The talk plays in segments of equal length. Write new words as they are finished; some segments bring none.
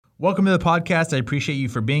Welcome to the podcast. I appreciate you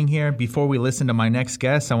for being here. Before we listen to my next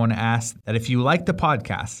guest, I want to ask that if you like the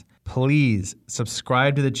podcast, please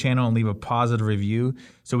subscribe to the channel and leave a positive review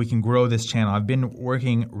so we can grow this channel. I've been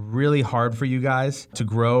working really hard for you guys to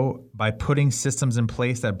grow by putting systems in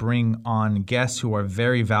place that bring on guests who are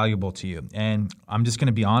very valuable to you. And I'm just going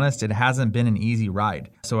to be honest, it hasn't been an easy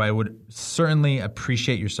ride. So I would certainly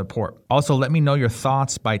appreciate your support. Also, let me know your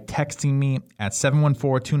thoughts by texting me at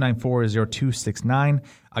 714-294-0269.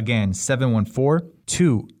 Again,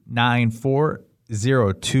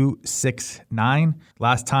 714-294-0269.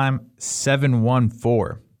 Last time,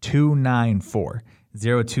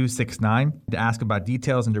 714-294-0269 to ask about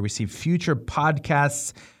details and to receive future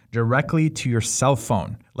podcasts directly to your cell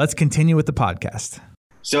phone. Let's continue with the podcast.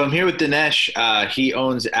 So I'm here with Dinesh. He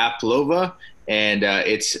owns Applova, and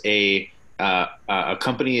it's a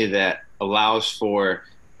company that allows for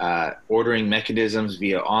ordering mechanisms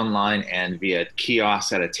via online and via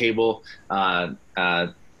kiosks at a table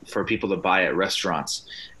for people to buy at restaurants.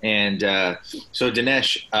 And so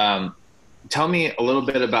Dinesh, tell me a little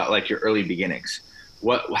bit about like your early beginnings.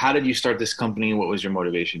 How did you start this company? What was your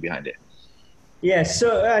motivation behind it? Yeah,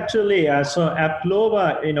 so actually, so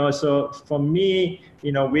Applova, so for me,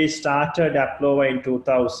 we started Applova in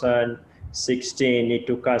 2016. It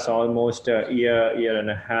took us almost a year and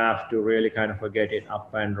a half to really kind of get it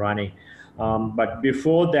up and running. But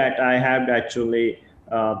before that, I had actually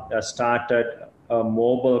started a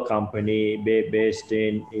mobile company based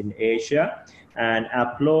in Asia. And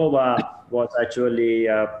Applova was actually,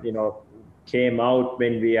 came out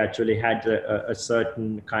when we actually had a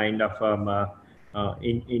certain kind of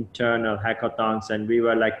internal hackathons, and we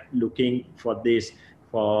were like looking for this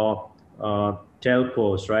for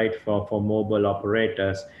telcos, right, for mobile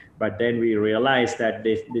operators. But then we realized that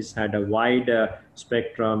this had a wider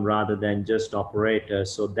spectrum rather than just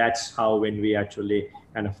operators. So that's how when we actually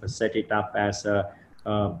kind of set it up as a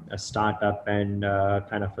startup and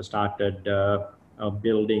kind of started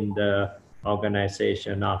building the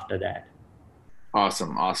organization after that.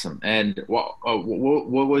 Awesome. And what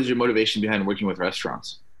was your motivation behind working with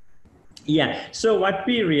restaurants? Yeah. So what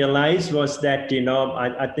we realized was that,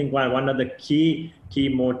 I think one of the key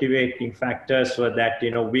motivating factors was that,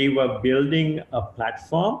 we were building a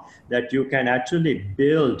platform that you can actually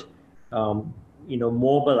build,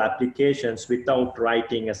 mobile applications without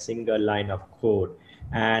writing a single line of code.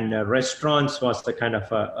 And restaurants was the kind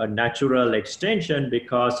of a natural extension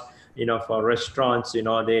because, for restaurants,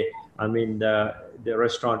 the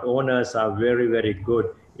restaurant owners are very, very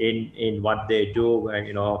good in what they do,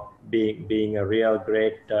 being a real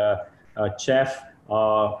great chef,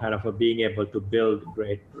 or kind of being able to build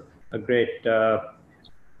great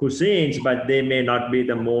cuisines, but they may not be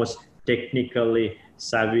the most technically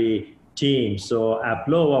savvy team. So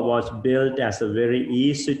Applova was built as a very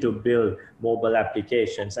easy to build mobile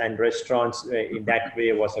applications, and restaurants in that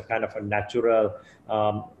way was a kind of a natural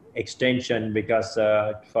extension because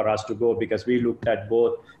for us to go, because we looked at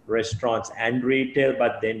both restaurants and retail,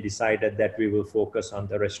 but then decided that we will focus on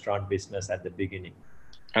the restaurant business at the beginning.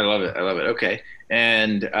 I love it. Okay.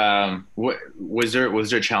 And was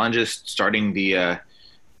there challenges starting this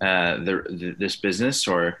business,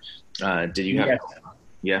 or did you have? Yes.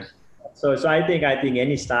 Yeah. So I think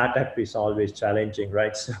any startup is always challenging,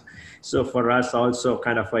 right? So for us also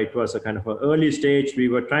it was a kind of an early stage. We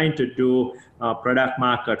were trying to do product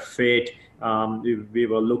market fit. We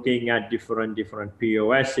were looking at different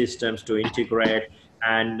POS systems to integrate.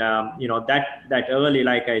 And, that early,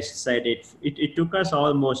 like I said, it took us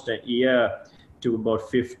almost a year to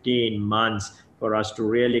about 15 months for us to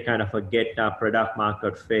really kind of get our product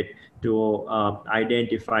market fit, to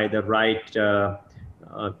identify the right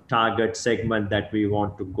target segment that we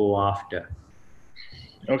want to go after.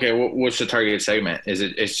 Okay, what's the target segment?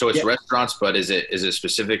 It's restaurants, but is it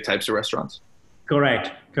specific types of restaurants?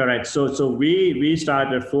 Correct. So we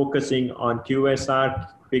started focusing on QSR,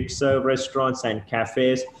 quick serve restaurants and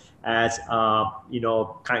cafes as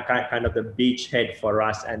kind of the beachhead for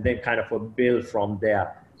us, and then kind of a build from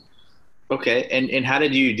there. Okay, and how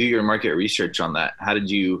did you do your market research on that? How did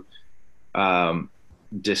you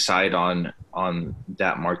decide on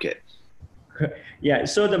that market? Yeah,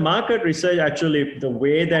 so the market research, actually, the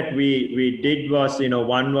way that we did was,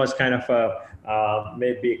 one was kind of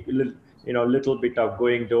maybe little bit of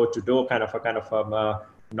going door to door, kind of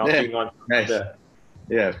knocking on nice.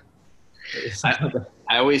 Yeah.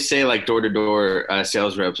 I always say like door to door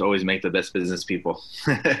sales reps always make the best business people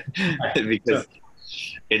because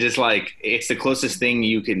it's just like, it's the closest thing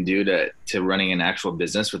you can do to running an actual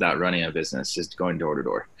business without running a business, just going door to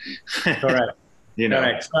door. Correct.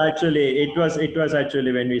 Correct. So actually, it was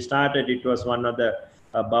actually when we started, it was one of the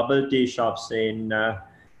bubble tea shops in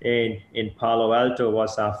Palo Alto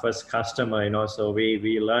was our first customer, so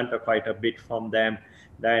we learned quite a bit from them.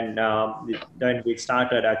 Then we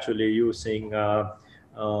started actually using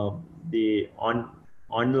the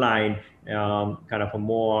online kind of a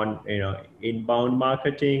more on inbound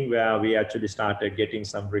marketing, where we actually started getting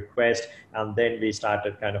some requests, and then we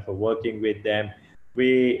started kind of working with them.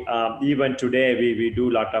 We even today we do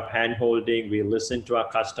a lot of hand holding. We listen to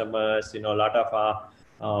our customers, a lot of our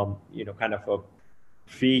kind of a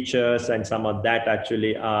features, and some of that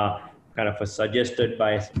actually are kind of suggested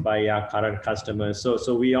by our current customers.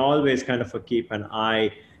 So we always kind of keep an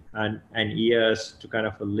eye and ears to kind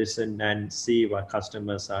of listen and see what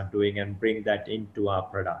customers are doing and bring that into our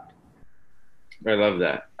product. I love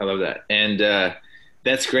that. And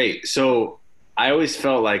that's great. So I always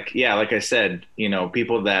felt like, like I said,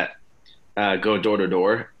 people that go door to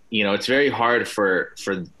door, it's very hard for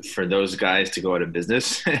those guys to go out of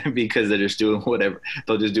business because they're just doing whatever.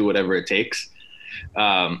 They'll just do whatever it takes.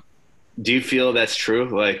 Do you feel that's true?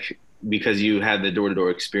 Like, because you had the door-to-door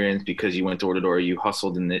experience, because you went door-to-door, you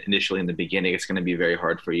hustled initially in the beginning, it's going to be very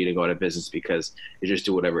hard for you to go out of business because you just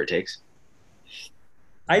do whatever it takes?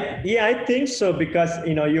 I think so, because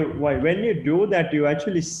when you do that, you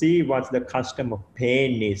actually see what the customer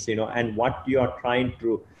pain is, and what you are trying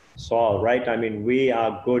to solve, right? I mean, we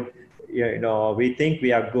are good, we think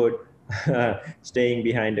we are good staying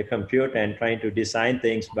behind the computer and trying to design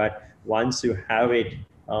things, but once you have it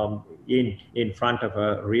in front of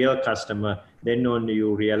a real customer, then only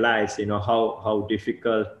you realize how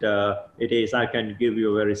difficult it is. I can give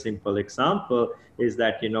you a very simple example, is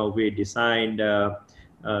that we designed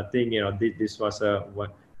thing, this was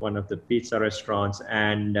one of the pizza restaurants,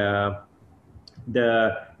 and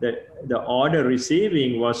the order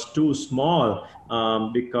receiving was too small,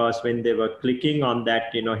 because when they were clicking on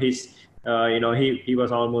that, he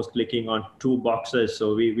was almost clicking on two boxes.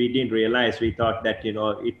 So we didn't realize. We thought that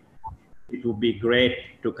it would be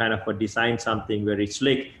great to kind of design something very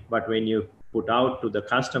slick, but when you put out to the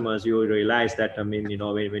customers, you realize that, I mean,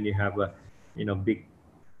 when you have a big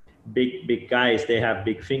guys, they have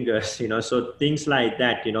big fingers, so things like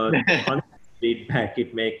that, constant feedback,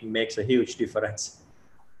 it makes a huge difference.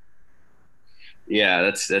 Yeah,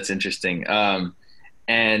 that's interesting.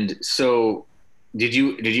 And so did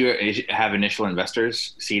you have initial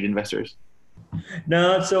investors, seed investors?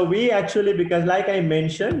 No, so we actually, because like I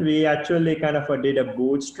mentioned, we actually kind of did a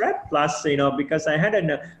bootstrap, plus, because I had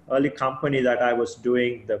an early company that I was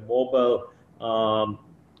doing the mobile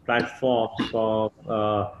platforms for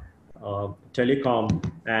telecom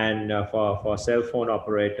and for cell phone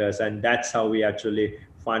operators, and that's how we actually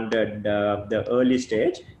funded the early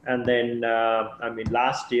stage. And then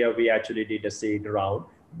last year we actually did a seed round,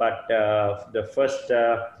 but the first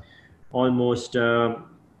almost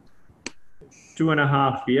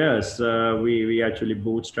 2.5 years we actually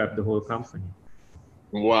bootstrapped the whole company.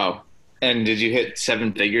 Wow. And did you hit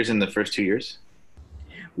 7 figures in the first 2 years?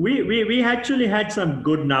 We actually had some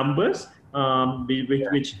good numbers,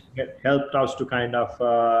 which helped us to kind of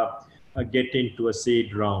get into a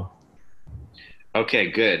seed round. Okay,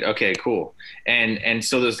 good. Okay, cool. And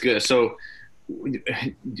so that's good. So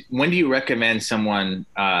when do you recommend someone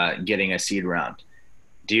getting a seed round?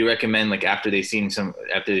 Do you recommend, like, after they've seen some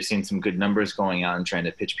good numbers going on and trying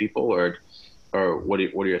to pitch people, or what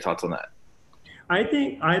are your thoughts on that? I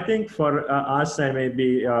think for us, and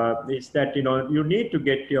maybe it's that you need to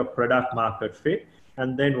get your product market fit,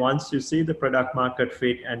 and then once you see the product market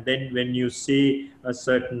fit, and then when you see a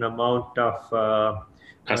certain amount of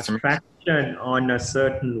traction on a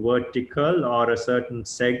certain vertical or a certain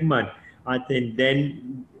segment, I think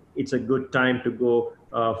then it's a good time to go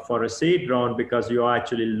for a seed round, because you are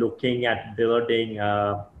actually looking at building,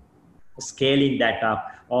 scaling that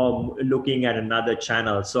up, or looking at another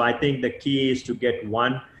channel. So I think the key is to get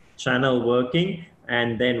one channel working,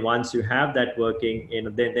 and then once you have that working,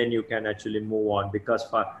 then you can actually move on. Because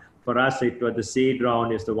for us, it was the seed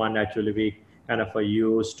round is the one actually we kind of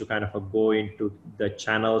used to kind of go into the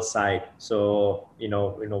channel side. So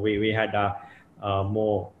we had a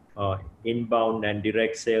more inbound and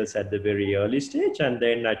direct sales at the very early stage, and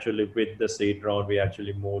then actually with the seed round we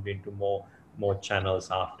actually moved into more channels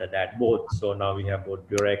after that, both. So now we have both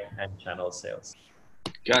direct and channel sales.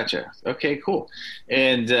 Gotcha. Okay, cool.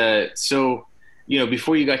 And so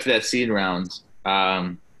before you got to that seed round,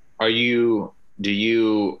 are you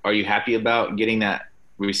happy about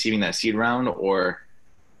receiving that seed round, or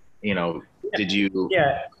did you?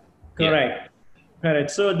 Yeah, correct. Yeah.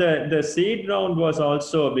 So the seed round was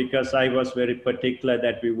also because I was very particular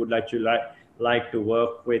that we would actually like to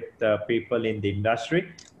work with people in the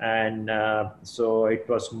industry. And so it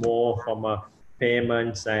was more from a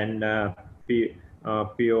payments and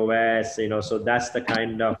POS, so that's the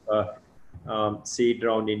kind of seed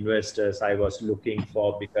round investors I was looking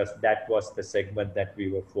for, because that was the segment that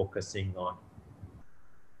we were focusing on.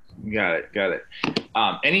 Got it.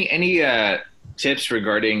 Any tips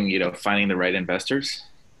regarding finding the right investors?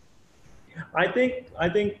 I think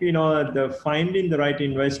the finding the right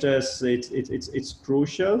investors, it's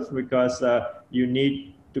crucial, because you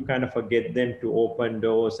need to kind of get them to open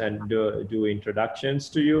doors and do introductions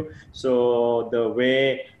to you. So the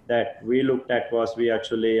way that we looked at was,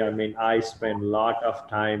 I spent a lot of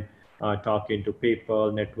time talking to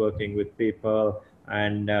people, networking with people,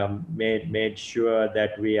 and made sure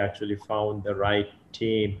that we actually found the right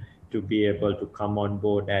team to be able to come on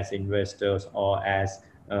board as investors or as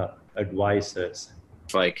advisors.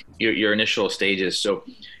 Like your initial stages. So,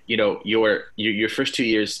 your first 2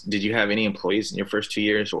 years, did you have any employees in your first 2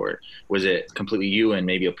 years, or was it completely you and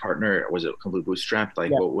maybe a partner? Or was it completely bootstrapped?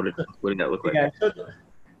 Like, what did that look like? Yeah. So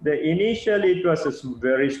initially it was a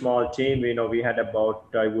very small team. We had about,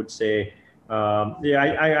 I would say,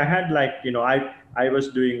 I had I was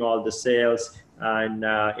doing all the sales, and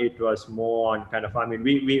it was more on kind of,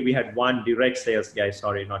 we had one direct sales guy,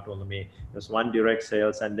 sorry, not only me, there's one direct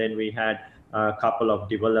sales, and then we had a couple of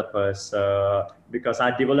developers, because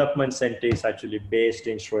our development center is actually based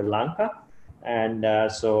in Sri Lanka. And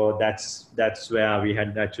so that's where we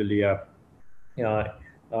had actually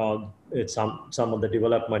some of the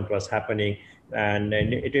development was happening, and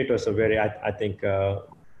it was a very, I think,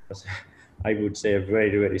 I would say, a very,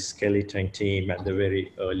 very skeleton team at the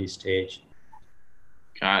very early stage.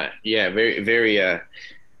 Got it. Yeah, very, very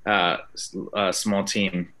small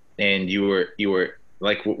team. And you were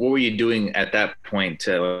like, what were you doing at that point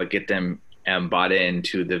to get them bought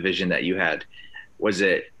into the vision that you had? Was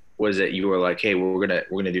it you were like, hey, we're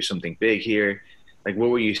gonna do something big here? Like, what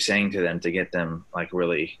were you saying to them to get them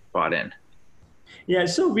really bought in? Yeah,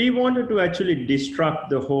 so we wanted to actually disrupt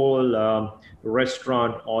the whole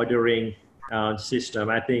restaurant ordering system.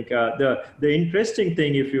 I think the interesting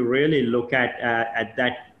thing, if you really look at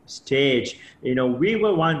that stage, we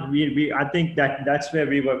were I think that's where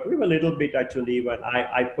we were a little bit, actually, even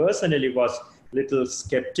I personally was a little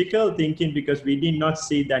skeptical, thinking, because we did not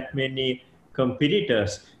see that many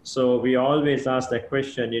competitors. So we always ask that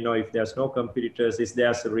question, if there's no competitors, is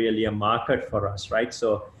there really a market for us, right?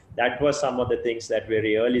 So that was some of the things that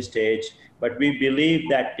very early stage. But we believe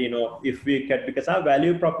that, if we can, because our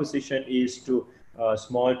value proposition is to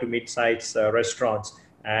small to mid-sized restaurants.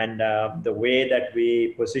 And the way that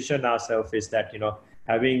we position ourselves is that,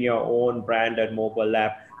 having your own branded mobile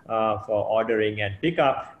app for ordering and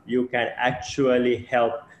pickup, you can actually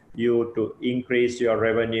help you to increase your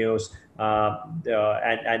revenues, and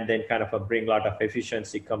then kind of bring a lot of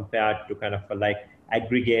efficiency compared to kind of like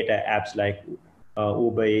aggregator apps like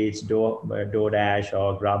Uber Eats, DoorDash,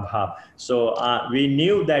 or Grubhub. So we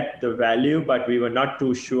knew that the value, but we were not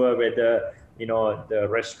too sure whether the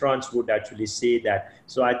restaurants would actually see that.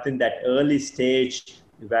 So I think that early stage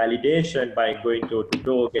validation by going door to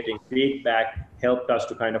door, getting feedback, helped us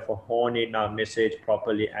to kind of hone in our message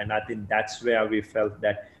properly. And I think that's where we felt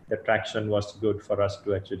that the traction was good for us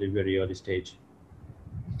to actually very early stage.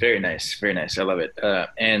 Very nice, very nice. I love it.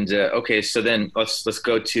 Okay, so then let's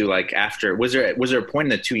go to after. Was there a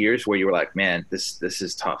point in the 2 years where you were like, man, this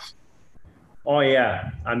is tough? Oh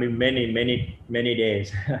yeah, many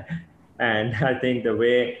days. And I think the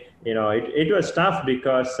way it was tough,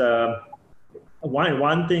 because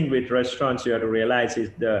one thing with restaurants you have to realize is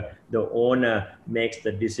the owner makes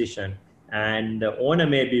the decision, and the owner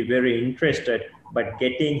may be very interested, but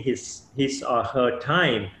getting his or her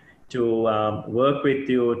time to work with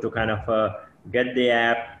you to kind of get the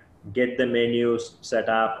app, get the menus set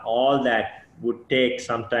up, all that would take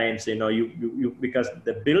sometimes, you because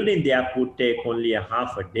the building the app would take only a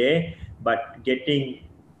half a day, but getting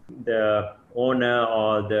the owner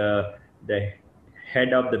or the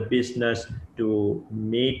head of the business to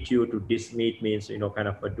meet you, to meet means, kind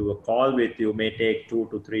of do a call with you, may take 2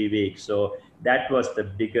 to 3 weeks. So that was the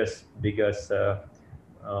biggest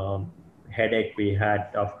headache we had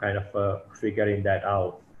of kind of figuring that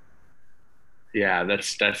out. Yeah,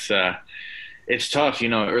 that's it's tough,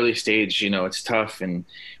 early stage, it's tough. And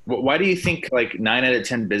why do you think 9 out of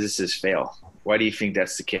 10 businesses fail? Why do you think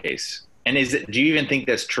that's the case? And do you even think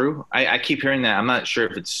that's true? I keep hearing that. I'm not sure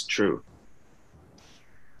if it's true.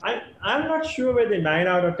 I'm not sure whether 9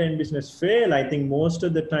 out of 10 business fail. I think most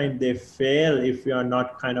of the time they fail if you are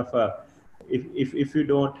not kind of if you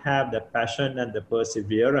don't have the passion and the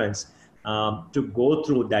perseverance to go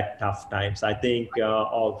through that tough times. I think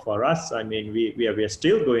all for us, I mean, we are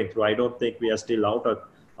still going through. I don't think we are still out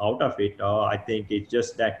of it. I think it's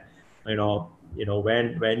just that,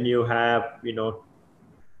 when you have,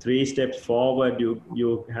 3 steps forward,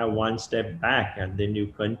 you have 1 step back, and then you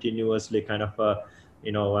continuously kind of,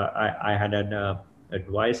 I had an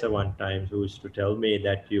advisor one time who used to tell me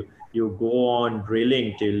that you go on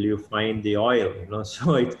drilling till you find the oil,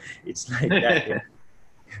 so it's like that.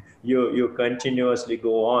 You continuously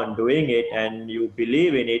go on doing it, and you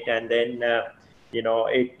believe in it, and then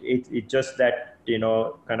it just that,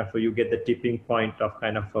 kind of you get the tipping point of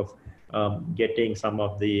kind of getting some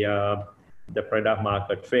of the product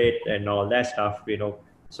market fit and all that stuff.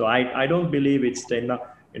 So I don't believe it's 9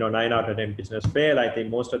 out of 10 business fail. I think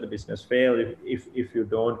most of the business fail if you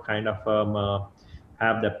don't kind of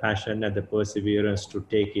have the passion and the perseverance to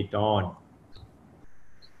take it on.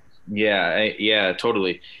 Yeah,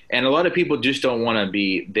 totally. And a lot of people just don't want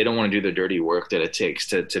they don't want to do the dirty work that it takes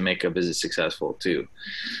to make a business successful too.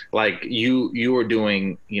 Like you were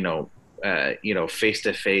doing,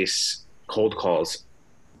 face-to-face cold calls,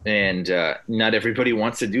 and not everybody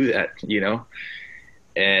wants to do that,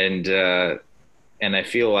 and I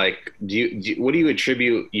feel like, what do you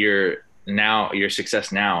attribute your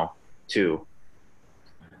success now to?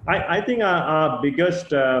 I think our biggest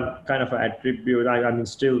kind of attribute, I mean,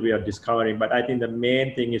 still we are discovering, but I think the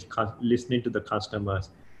main thing is listening to the customers.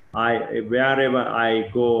 Wherever I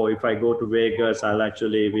go, if I go to Vegas,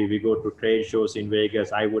 we go to trade shows in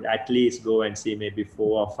Vegas. I would at least go and see maybe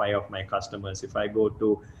 4 or 5 of my customers. If I go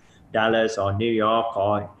to Dallas or New York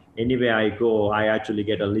or anywhere I go, I actually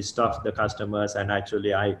get a list of the customers, and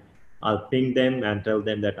actually I'll ping them and tell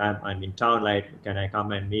them that I'm in town. Like, can I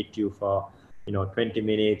come and meet you for 20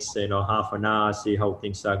 minutes, half an hour, see how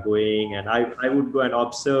things are going. And I would go and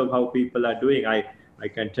observe how people are doing. I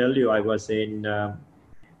can tell you, I was in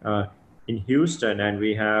Houston, and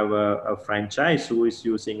we have a franchise who is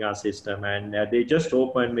using our system, and they just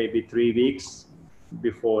opened maybe 3 weeks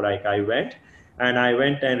before I went. And I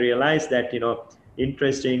went and realized that,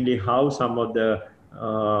 interestingly, how some of the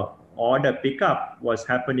order pickup was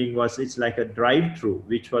happening it's like a drive-through,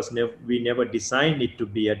 which was we never designed it to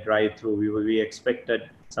be a drive-through. We expected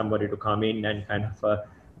somebody to come in and kind of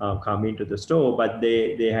come into the store, but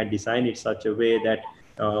they had designed it such a way that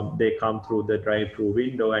they come through the drive-through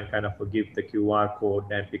window and kind of give the QR code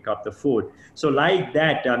and pick up the food. So like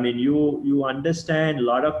that, I mean, you understand a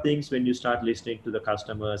lot of things when you start listening to the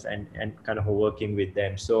customers and kind of working with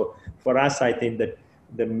them. So for us, I think that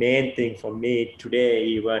the main thing for me today,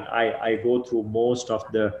 even I go through most of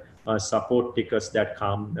the support tickets that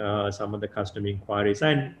come, some of the customer inquiries,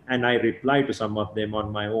 and I reply to some of them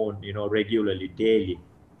on my own, regularly, daily.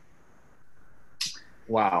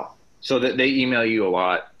 Wow. So that they email you a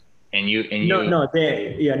lot, and you. No, not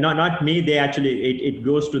me. They actually, it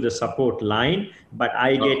goes to the support line, but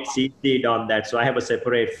I get CC'd on that. So I have a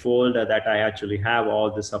separate folder that I actually have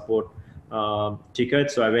all the support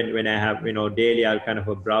tickets. So when I have, daily, I'll kind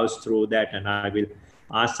of browse through that, and I will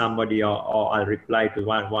ask somebody, or I'll reply to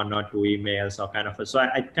one or 2 emails, or kind of. So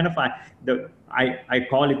I kind of I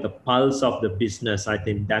call it the pulse of the business. I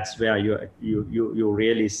think that's where you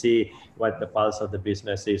really see what the pulse of the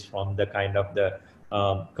business is, from the kind of the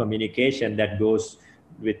communication that goes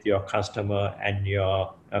with your customer and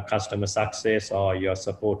your customer success or your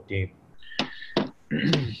support team.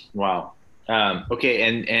 Wow. Okay.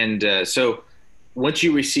 And so once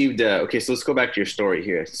you received, so let's go back to your story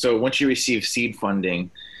here. So once you received seed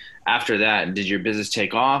funding, after that, did your business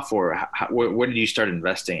take off, or where did you start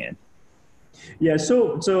investing in? Yeah.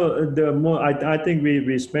 So the more, I think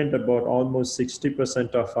we spent about almost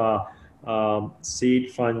 60% of our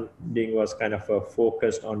seed funding was kind of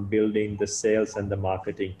focused on building the sales and the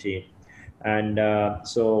marketing team. And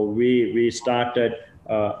so we started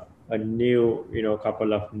a new,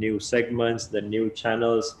 couple of new segments. The new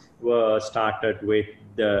channels were started with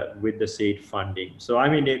the seed funding. So I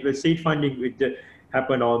mean, the seed funding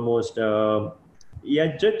happened almost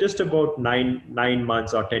just about nine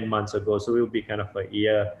months or 10 months ago. So we'll be kind of a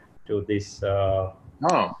year to this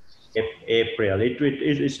April.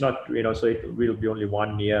 It's not, so it will be only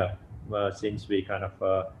 1 year since we kind of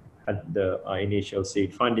had the initial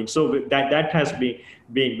seed funding. So that has been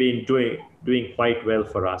doing quite well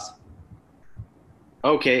for us.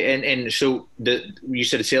 Okay, and so you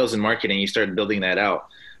said sales and marketing. You started building that out.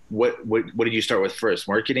 What did you start with first?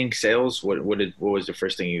 Marketing, sales? What was the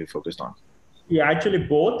first thing you focused on? Yeah, actually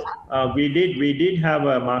both. We did have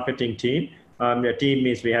a marketing team. The team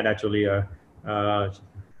means we had actually a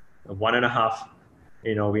 1.5.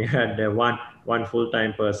 We had one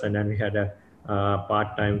full-time person, and we had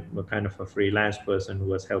part-time kind of a freelance person who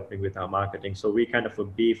was helping with our marketing. So we kind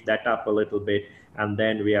of beefed that up a little bit, and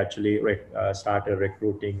then we actually started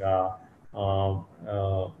recruiting kind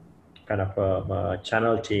of a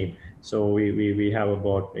channel team. So we have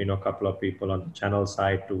about a couple of people on the channel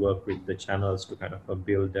side to work with the channels to kind of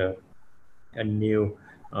build a new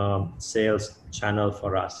sales channel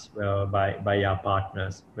for us by our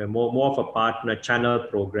partners. We're more of a partner channel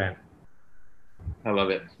program. I love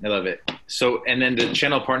it. I love it. So, and then the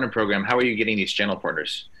channel partner program, how are you getting these channel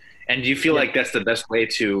partners? And do you feel like that's the best way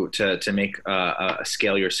to make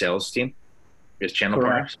scale your sales team? Is channel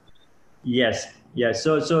Correct. partners? Yes.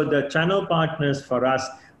 So the channel partners for us,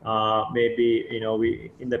 maybe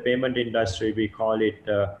we in the payment industry we call it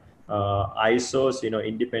ISOs,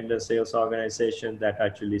 independent sales organization that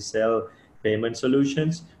actually sell payment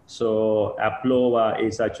solutions. So Applova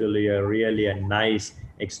is actually really a nice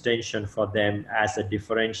extension for them as a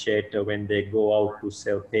differentiator when they go out to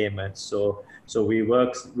sell payments. So we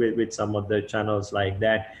work with some of the channels like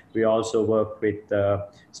that. We also work with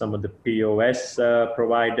some of the POS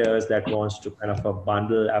providers that wants to kind of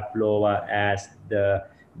bundle Applova as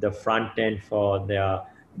the front end for their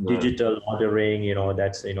digital ordering.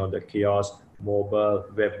 That's the kiosk, mobile,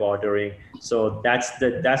 web ordering. So that's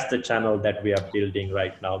the channel that we are building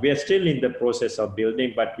right now. We are still in the process of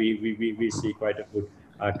building, but we see quite a good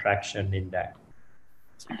traction in that.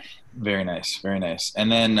 Very nice, very nice.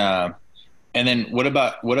 And then what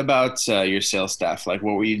about your sales staff? Like,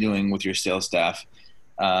 what were you doing with your sales staff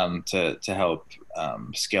to help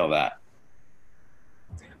scale that?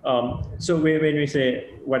 So when we say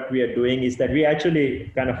what we are doing is that we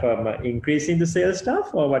actually kind of increasing the sales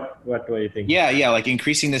staff, or what do you think? Yeah, like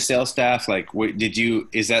increasing the sales staff. Like,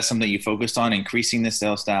 is that something you focused on, increasing the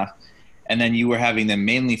sales staff? And then you were having them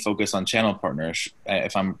mainly focus on channel partners,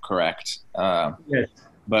 if I'm correct. Yes.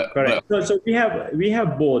 But correct. So we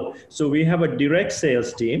have both. So we have a direct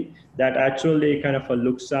sales team that actually kind of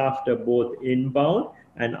looks after both inbound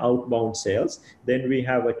and outbound sales. Then we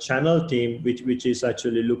have a channel team which is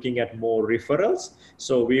actually looking at more referrals.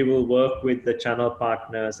 So we will work with the channel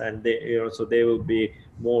partners, and so they will be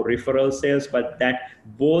more referral sales. But that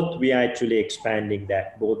both we are actually expanding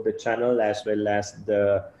that, both the channel as well as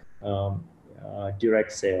the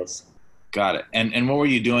direct sales. Got it. And what were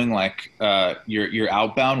you doing, like your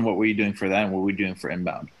outbound? What were you doing for that? And what were you doing for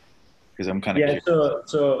inbound? Because I'm kind of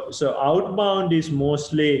curious. So outbound is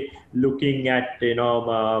mostly looking at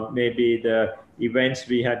maybe the events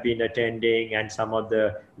we have been attending and some of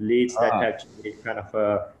the leads that actually kind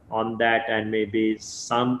of on that, and maybe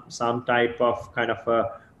some type of kind of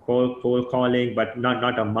cold calling, but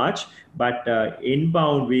not a much. But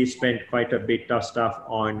inbound we spent quite a bit of stuff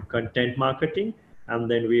on content marketing. And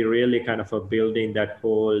then we really kind of building that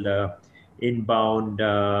whole inbound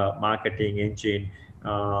marketing engine,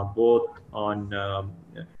 both on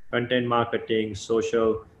content marketing,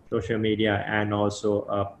 social media, and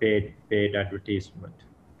also paid advertisement.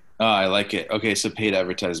 Oh, I like it. Okay, so paid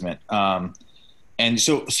advertisement. And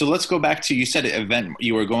so let's go back to, you said event.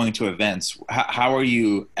 You were going to events. How are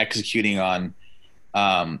you executing on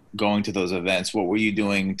going to those events? What were you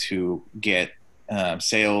doing to get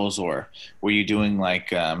sales, or were you doing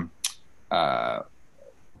like,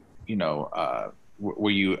 were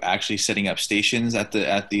you actually setting up stations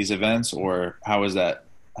at these events, or how was that?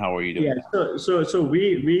 How are you doing? Yeah, so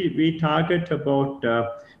we target about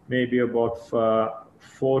maybe about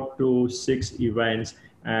 4 to 6 events,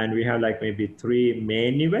 and we have like maybe 3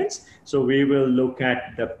 main events. So we will look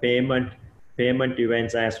at the payment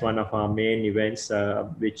events as one of our main events,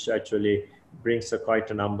 which actually brings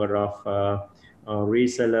quite a number of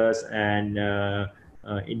resellers and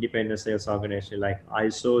independent sales organization like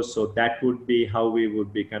ISOs. So that would be how we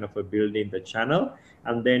would be kind of building the channel.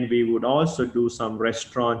 And then we would also do some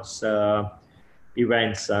restaurants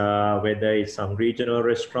events, whether it's some regional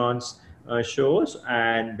restaurants shows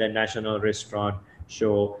and the national restaurant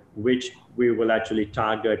show, which we will actually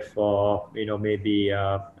target for maybe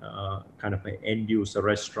kind of end user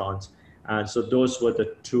restaurants. And so those were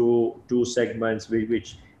the two segments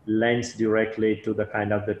which lends directly to the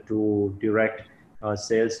kind of the two direct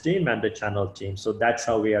sales team and the channel team. So that's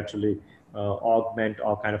how we actually augment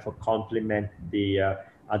or kind of complement the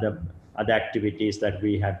other activities that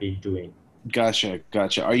we have been doing. Gotcha.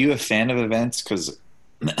 Are you a fan of events? Because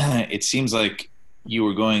it seems like you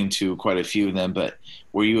were going to quite a few of them, but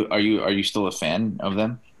are you still a fan of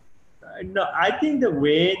them? No, I think the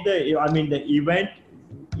way the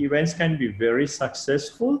events can be very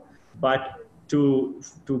successful, but to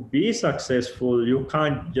be successful, you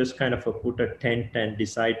can't just kind of put a tent and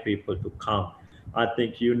decide people to come. I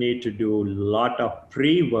think you need to do a lot of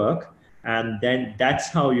pre-work and then that's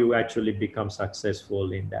how you actually become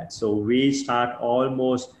successful in that. So we start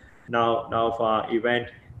almost now for our event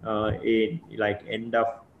in like end of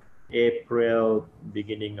April,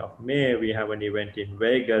 beginning of May, we have an event in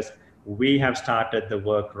Vegas. We have started the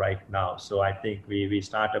work right now. So I think we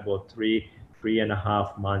start about three and a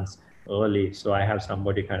half months early. So I have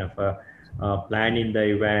somebody kind of planning the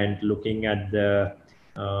event, looking at the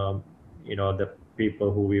the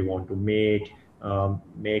people who we want to meet,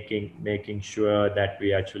 making sure that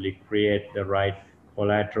we actually create the right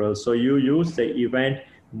collateral. So you use the event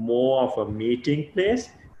more of a meeting place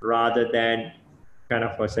rather than kind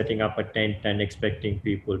of setting up a tent and expecting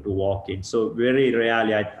people to walk in. So very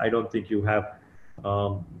rarely, I don't think you have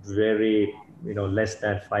very less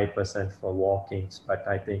than 5% for walk-ins, but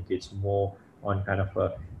I think it's more on kind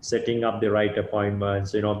of setting up the right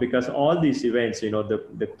appointments, because all these events,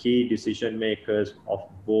 the key decision makers of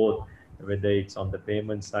both, whether it's on the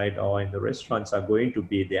payment side or in the restaurants, are going to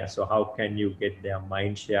be there. So how can you get their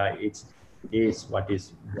mind share? It's what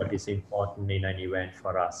is important in an event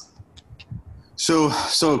for us. So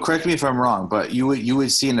correct me if I'm wrong, but you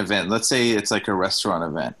would see an event. Let's say it's like a restaurant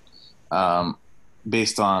event,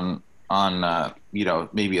 based on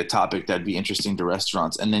maybe a topic that'd be interesting to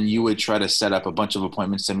restaurants, and then you would try to set up a bunch of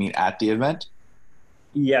appointments to meet at the event.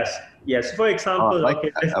 Yes. For example, I like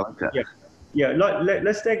that.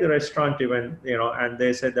 Let's take the restaurant event, and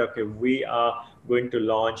they said, okay, we are going to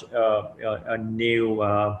launch a new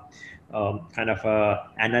kind of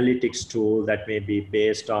analytics tool that may be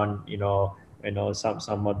based on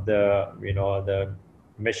some of the the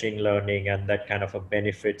machine learning, and that kind of a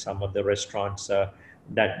benefit some of the restaurants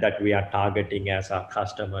that we are targeting as our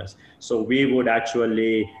customers. So we would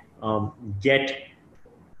actually get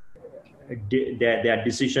their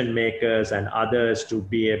decision makers and others to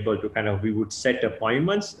be able to we would set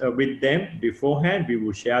appointments with them beforehand. We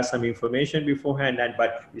would share some information beforehand,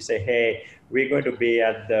 but we say, hey, we're going to be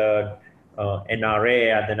at the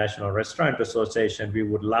NRA, at the National Restaurant Association. We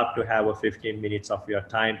would love to have 15 minutes of your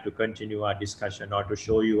time to continue our discussion or to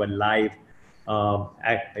show you a live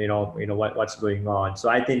what's going on. So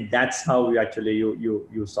I think that's how we actually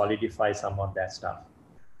you solidify some of that stuff.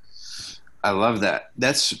 I love that.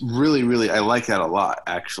 That's really, really, I like that a lot,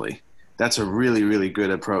 actually. That's a really, really good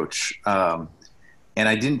approach. And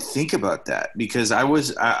I didn't think about that because I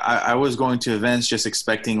was going to events just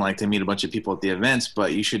expecting to meet a bunch of people at the events,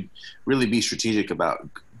 but you should really be strategic about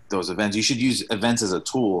those events. You should use events as a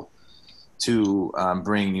tool to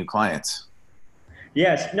bring new clients.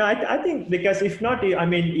 Yes, no, I think because if not, you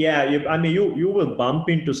will bump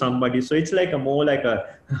into somebody. So it's more like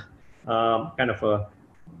a kind of a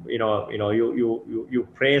you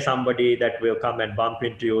pray somebody that will come and bump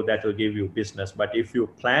into you, that will give you business. But if you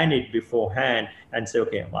plan it beforehand and say,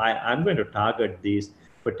 okay, I'm going to target these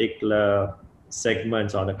particular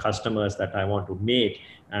segments or the customers that I want to meet,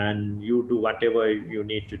 and you do whatever you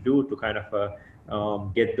need to do to kind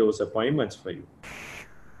of get those appointments for you.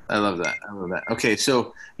 I love that. Okay,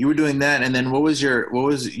 so you were doing that, and then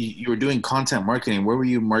you were doing content marketing. Where were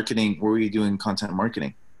you marketing? Where were you doing content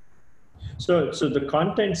marketing? So the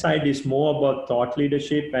content side is more about thought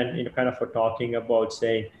leadership and kind of talking about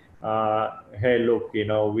saying, hey, look,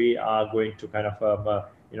 we are going to kind of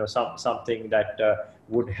something that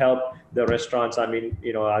would help the restaurants.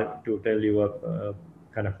 To tell you a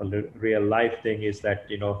kind of a real life thing is that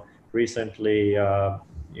recently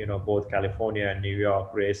both California and New York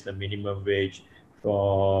raised the minimum wage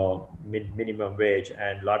for minimum wage,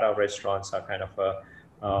 and a lot of restaurants are kind of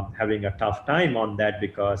having a tough time on that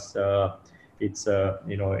because it's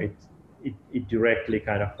it directly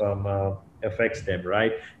kind of affects them,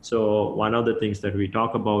 right? So one of the things that we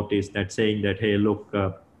talk about is that saying that, hey, look,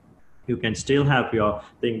 you can still have your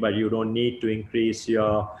thing, but you don't need to increase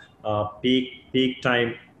your peak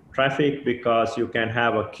time traffic, because you can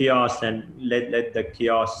have a kiosk and let the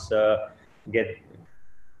kiosk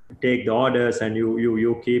take the orders, and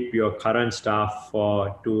you keep your current staff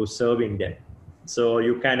to serving them. So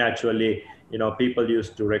you can actually, people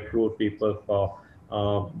used to recruit people for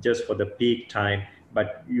just for the peak time,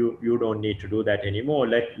 but you don't need to do that anymore.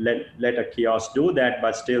 Let a kiosk do that,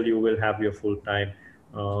 but still you will have your full time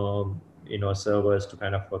servers to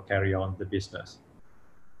kind of carry on the business.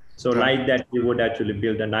 So like that, we would actually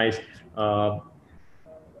build a nice a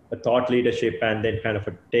thought leadership, and then kind of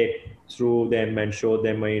take through them and show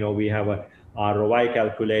them, we have a ROI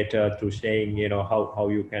calculator to saying, how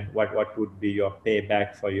you can, what would be your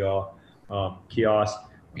payback for your kiosk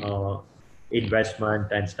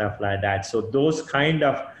investment and stuff like that. So those kind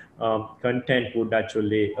of content would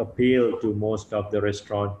actually appeal to most of the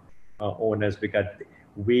restaurant owners, because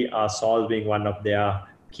we are solving one of their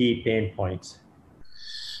key pain points.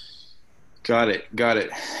 Got it.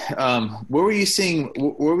 Where were you seeing?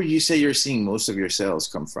 Where would you say you're seeing most of your sales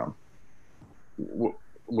come from?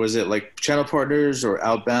 Was it like channel partners or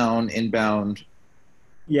outbound, inbound?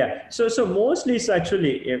 Yeah. So mostly it's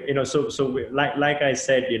actually, like I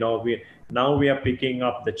said, we are picking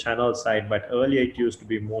up the channel side, but earlier it used to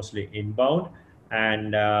be mostly inbound,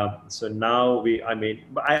 and so now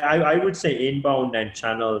I would say inbound and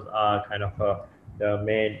channels are kind of the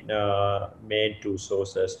main two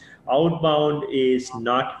sources. Outbound is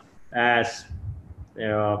not as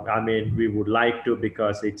we would like to,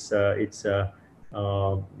 because it's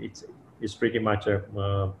pretty much a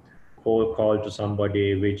cold call to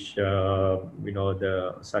somebody, which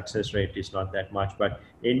the success rate is not that much. But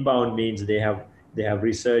inbound means they have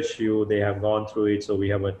researched you, they have gone through it. So we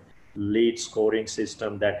have a lead scoring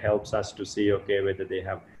system that helps us to see, okay, whether they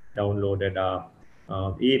have downloaded a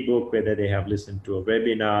ebook, whether they have listened to a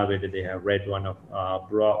webinar, whether they have read one of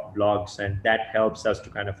blogs, and that helps us to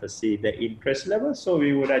kind of see the interest level. So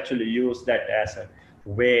we would actually use that as a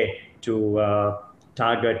way to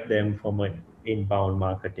target them from an inbound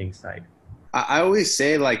marketing side. I always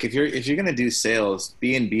say, like, if you're gonna do sales,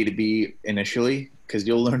 be in B2B initially, because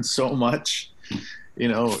you'll learn so much,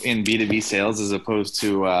 in B2B sales as opposed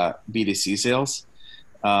to B2C sales.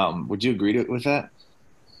 Would you agree with that?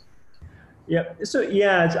 Yeah. So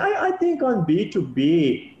yeah, I think on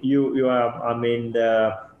B2B, you are,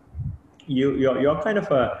 you're kind of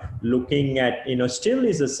looking at, still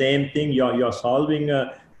is the same thing. You're solving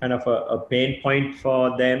a kind of a pain point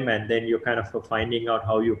for them, and then you're kind of finding out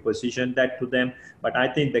how you position that to them. But I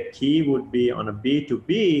think the key would be on a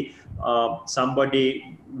B2B,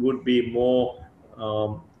 somebody would be more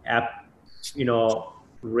apt,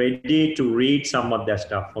 ready to read some of that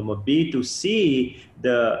stuff. From a B2C,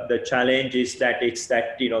 the challenge is that it's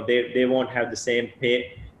that they won't have the same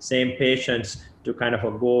patience to kind of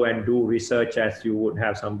go and do research as you would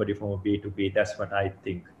have somebody from a B2B. That's what I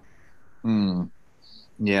think.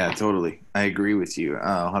 Yeah, totally. I agree with you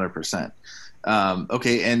 100%.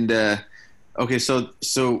 Okay. And okay.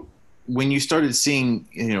 So when you started seeing,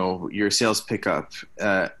 your sales pick up,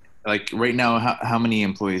 like right now, how many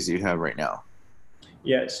employees do you have right now?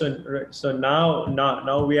 Yeah. So now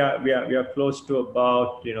we are close to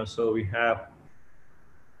about, so we have,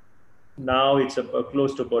 now it's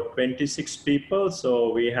close to about 26 people.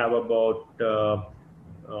 So we have about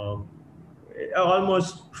um,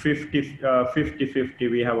 almost 50.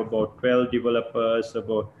 We have about 12 developers,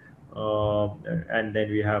 and then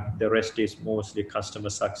we have the rest is mostly customer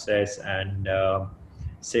success and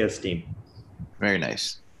sales team. Very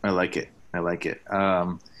nice. I like it.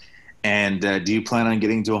 And do you plan on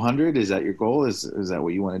getting to 100? Is that your goal? Is that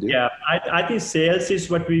what you want to do? Yeah, I think sales is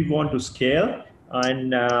what we want to scale,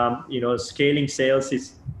 and scaling sales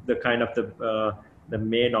is the kind of the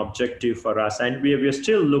main objective for us. And we're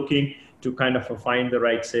still looking to kind of find the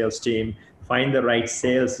right sales team, find the right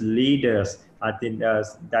sales leaders. I think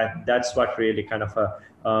that's what really kind of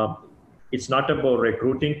it's not about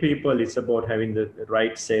recruiting people, it's about having the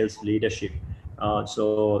right sales leadership.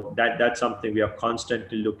 So that's something we are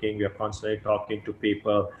constantly looking, we are constantly talking to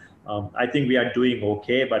people. I think we are doing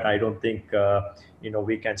okay, but I don't think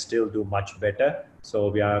we can still do much better. So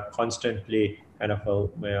we are constantly kind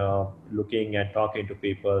of looking and talking to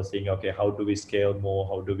people, saying, okay, how do we scale more?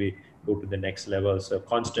 How do we go to the next level? So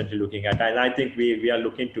constantly looking at, and I think we are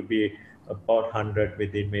looking to be about 100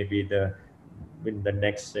 within maybe in the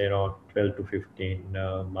next 12 to 15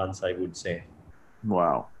 months, I would say.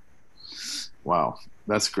 Wow,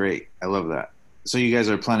 that's great. I love that. So you guys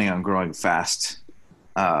are planning on growing fast.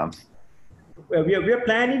 Well, we are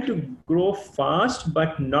planning to grow fast,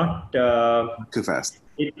 but not too fast.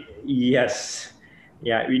 Yes,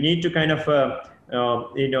 yeah. We need to kind of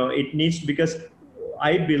it needs, because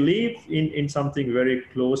I believe in something very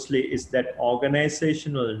closely, is that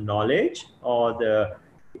organizational knowledge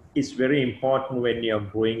is very important when you're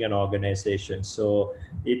growing an organization. So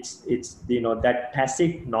it's that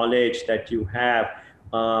tacit knowledge that you have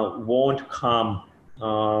won't come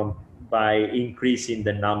by increasing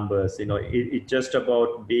the numbers. It's just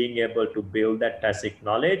about being able to build that tacit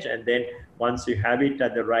knowledge, and then once you have it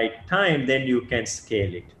at the right time, then you can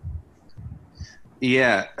scale it.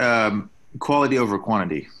 Yeah, quality over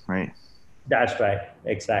quantity, right? That's right.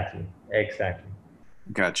 Exactly.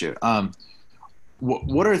 Gotcha.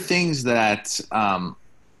 What are things that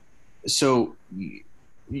so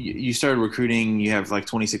you started recruiting, you have like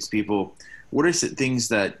 26 people. What are things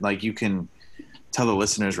that like you can tell the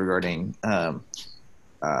listeners regarding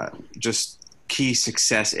just key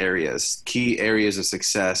areas of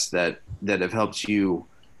success that have helped you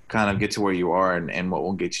kind of get to where you are, and what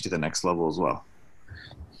will get you to the next level as well?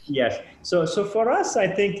 Yes. So for us, I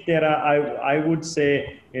think there are, I would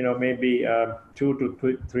say, maybe two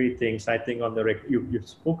to three things. I think on the, you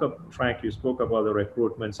spoke of, Frank, you spoke about the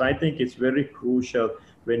recruitment. So I think it's very crucial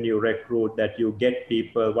when you recruit that you get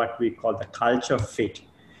people, what we call the culture fit.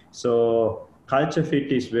 So culture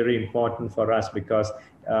fit is very important for us because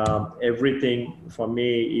everything for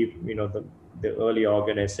me, if, the early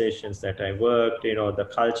organizations that I worked, the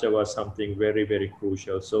culture was something very, very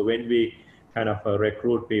crucial. So when we kind of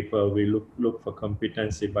recruit people, we look for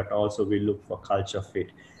competency, but also we look for culture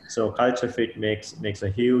fit. So culture fit makes a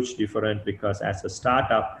huge difference because as a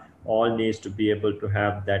startup, all needs to be able to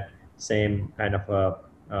have that same kind of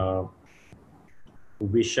a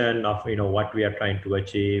vision of what we are trying to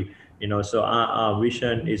achieve. So our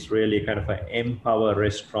vision is really kind of empower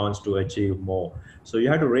restaurants to achieve more. So you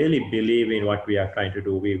have to really believe in what we are trying to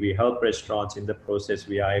do. We help restaurants. In the process,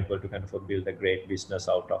 we are able to kind of build a great business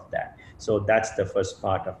out of that. So that's the first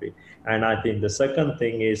part of it. And I think the second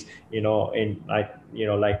thing is,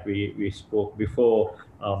 like we spoke before,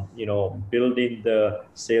 building the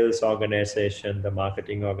sales organization, the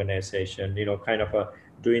marketing organization, kind of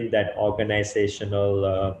doing that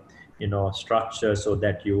organizational structure so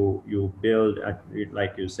that you build,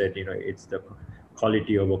 like you said, it's the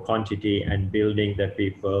quality over quantity, and building the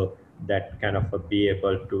people that kind of be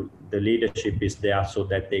able to, the leadership is there so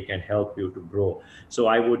that they can help you to grow. So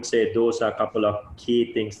I would say those are a couple of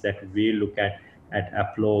key things that we look at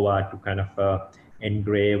Applova to kind of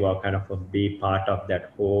engrave or kind of be part of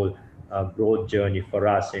that whole growth journey for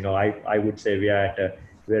us. I would say we are at a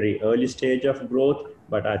very early stage of growth,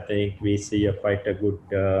 but I think we see quite a good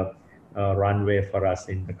runway for us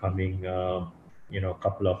in the coming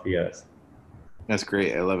couple of years. That's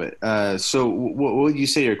great. I love it. So what would you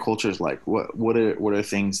say your culture is like? What are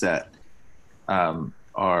things that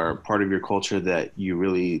are part of your culture that you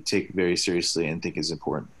really take very seriously and think is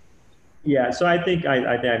important? Yeah, so I think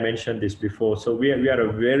I mentioned this before. So we are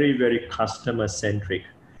a very, very customer centric.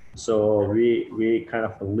 So we kind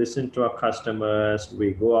of listen to our customers.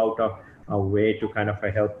 We go out of our way to kind of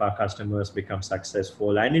help our customers become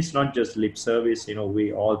successful. And it's not just lip service.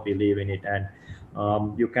 We all believe in it. And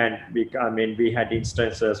we had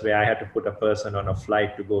instances where I had to put a person on a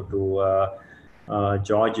flight to go to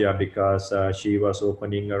Georgia because she was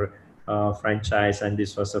opening a franchise, and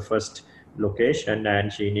this was the first location,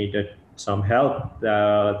 and she needed some help.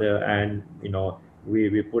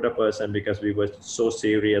 We put a person because we were so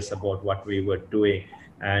serious about what we were doing,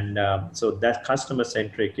 and so that customer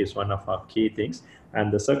centric is one of our key things.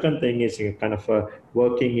 And the second thing is kind of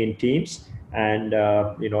working in teams. And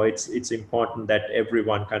it's important that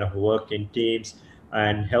everyone kind of work in teams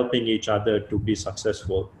and helping each other to be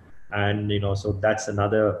successful. And so that's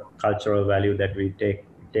another cultural value that we take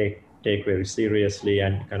very seriously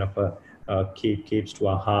and kind of keeps to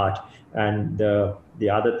our heart. And the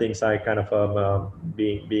other things I kind of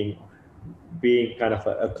being kind of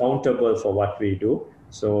accountable for what we do.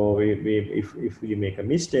 So if we make a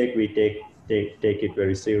mistake, we take it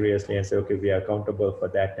very seriously and say, okay, we are accountable for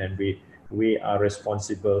that, and we are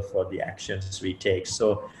responsible for the actions we take.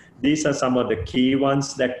 So these are some of the key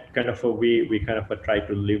ones that kind of we kind of try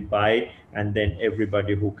to live by, and then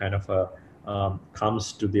everybody who kind of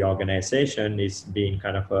comes to the organization is being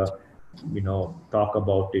kind of talk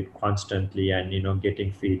about it constantly, and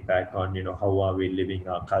getting feedback on how are we living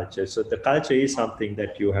our culture. So the culture is something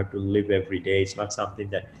that you have to live every day. It's not something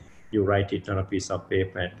that you write it on a piece of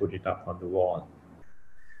paper and put it up on the wall.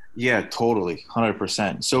 Yeah, totally.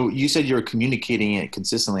 100%. So you said you were communicating it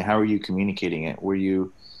consistently. How are you communicating it? Were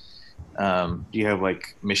you, do you have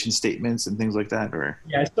like mission statements and things like that, or?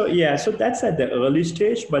 So that's at the early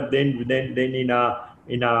stage, but then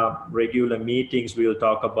in our regular meetings, we'll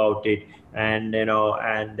talk about it. And, then,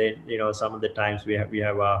 some of the times we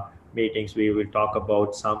have our meetings, we will talk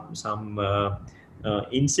about some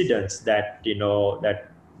incidents that,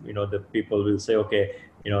 the people will say, okay,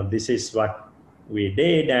 this is what we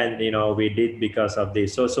did, and we did because of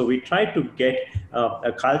this. So we try to get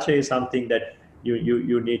a culture is something that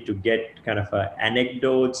you need to get kind of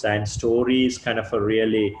anecdotes and stories kind of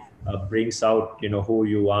really brings out who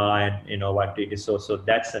you are and what it is. So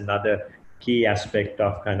that's another key aspect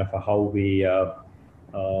of kind of how we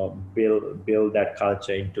build that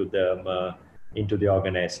culture into the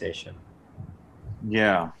organization.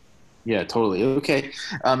 Yeah, totally. Okay.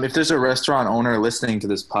 If there's a restaurant owner listening to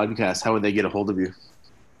this podcast, how would they get a hold of you?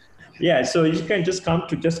 Yeah, so you can just come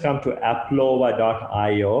to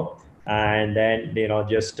applova.io. And then,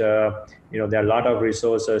 just, there are a lot of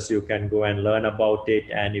resources. You can go and learn about it.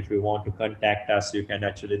 And if you want to contact us, you can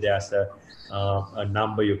actually, there's a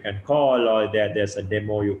number you can call, or there's a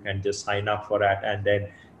demo, you can just sign up for that. And then,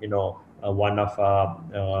 one of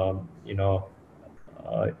our,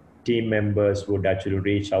 team members would actually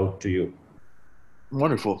reach out to you.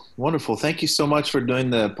 Wonderful. Wonderful. Thank you so much for doing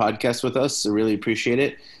the podcast with us. I really appreciate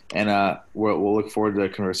it. And we'll look forward to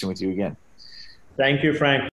conversing with you again. Thank you, Frank.